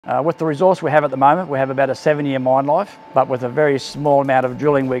With the resource we have at the moment, we have about a 7-year mine life, but with a very small amount of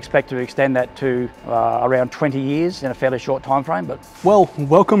drilling, we expect to extend that to around 20 years in a fairly short time frame. Well,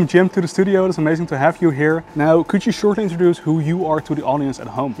 welcome Jim to the studio. It's amazing to have you here. Now, could you shortly introduce who you are to the audience at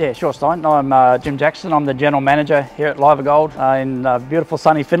home? Yeah, sure, Stein. I'm Jim Jackson. I'm the General Manager here at Laiva Gold in beautiful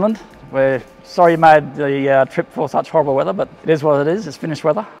sunny Finland. We're sorry you made the trip for such horrible weather, but it is what it is. It's Finnish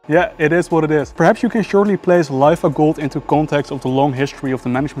weather. Yeah, it is what it is. Perhaps you can shortly place Laiva Gold into context of the long history of the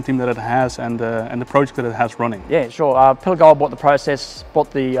management team that it has and the project that it has running. Yeah, sure. Pillar Gold bought the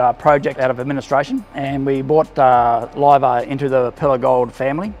project out of administration, and we bought Laiva into the Pillar Gold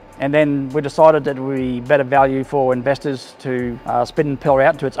family. And then we decided that it would be better value for investors to spin Pillar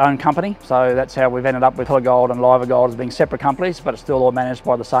out into its own company. So that's how we've ended up with Pillar Gold and Laiva Gold as being separate companies, but it's still all managed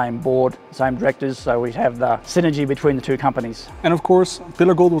by the same board, the same directors. So we have the synergy between the two companies. And of course,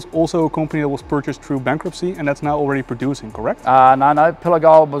 Pillar Gold was also a company that was purchased through bankruptcy, and that's now already producing, correct? No. Pillar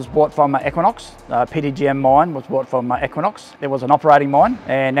Gold was bought from Equinox. PDGM mine was bought from Equinox. It was an operating mine,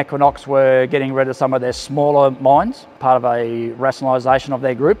 and Equinox were getting rid of some of their smaller mines, part of a rationalisation of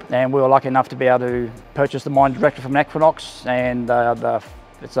their group. And we were lucky enough to be able to purchase the mine directly from Equinox, and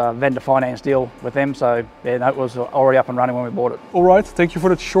it's a vendor finance deal with them, so yeah, it was already up and running when we bought it. All right, thank you for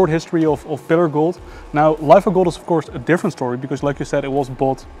that short history of Pillar Gold. Now, Laiva Gold is of course a different story because, like you said, it was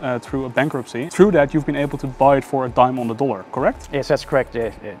bought through a bankruptcy. Through that, you've been able to buy it for a dime on the dollar, correct? Yes, that's correct.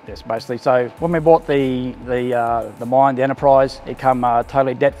 Yes, basically. So when we bought the mine, the enterprise, it came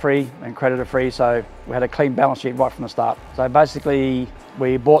totally debt-free and creditor-free, so we had a clean balance sheet right from the start. So basically,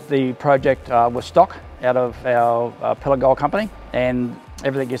 we bought the project with stock out of our Pillar Gold company, and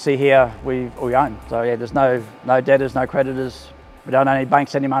everything you see here we own. So yeah, there's no debtors, no creditors. We don't owe any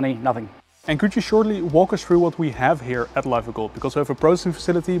banks any money, nothing. And could you shortly walk us through what we have here at Laiva Gold? Because we have a processing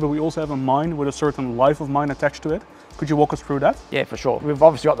facility, but we also have a mine with a certain life of mine attached to it. Could you walk us through that? Yeah, for sure. We've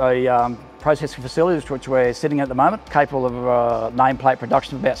obviously got the processing facilities which we're sitting at the moment, capable of nameplate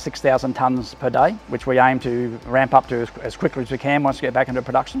production of about 6,000 tonnes per day, which we aim to ramp up to as quickly as we can once we get back into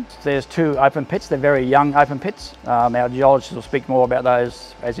production. So there's 2 open pits. They're very young open pits. Our geologist will speak more about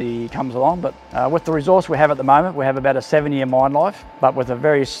those as he comes along, but with the resource we have at the moment, we have about a 7-year mine life, but with a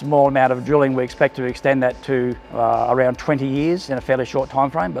very small amount of drilling, we expect to extend that to around 20 years in a fairly short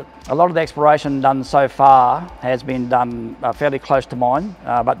time frame. But a lot of the exploration done so far has been done fairly close to mine,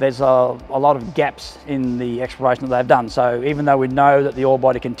 but there's a lot of gaps in the exploration that they've done. So even though we know that the ore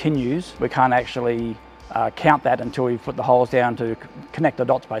body continues, we can't actually count that until we put the holes down to connect the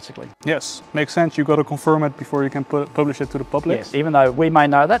dots, basically. Yes, makes sense. You've got to confirm it before you can publish it to the public. Yes, even though we may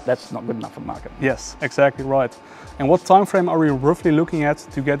know that, that's not good enough for the market. Yes, exactly right. And what time frame are we roughly looking at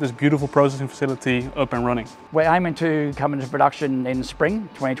to get this beautiful processing facility up and running? We're aiming to come into production in spring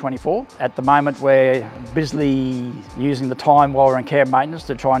 2024. At the moment, we're busily using the time while we're in care and maintenance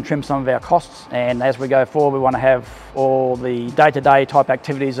to try and trim some of our costs. And as we go forward, we want to have all the day-to-day type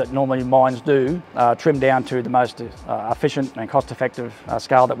activities that normally mines do trimmed down to the most efficient and cost-effective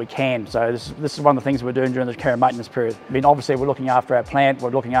scale that we can. So this is one of the things we're doing during the care and maintenance period. I mean, obviously we're looking after our plant, we're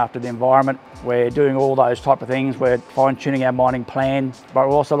looking after the environment, we're doing all those type of things, we're fine-tuning our mining plan, but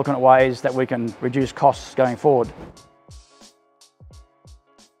we're also looking at ways that we can reduce costs going forward.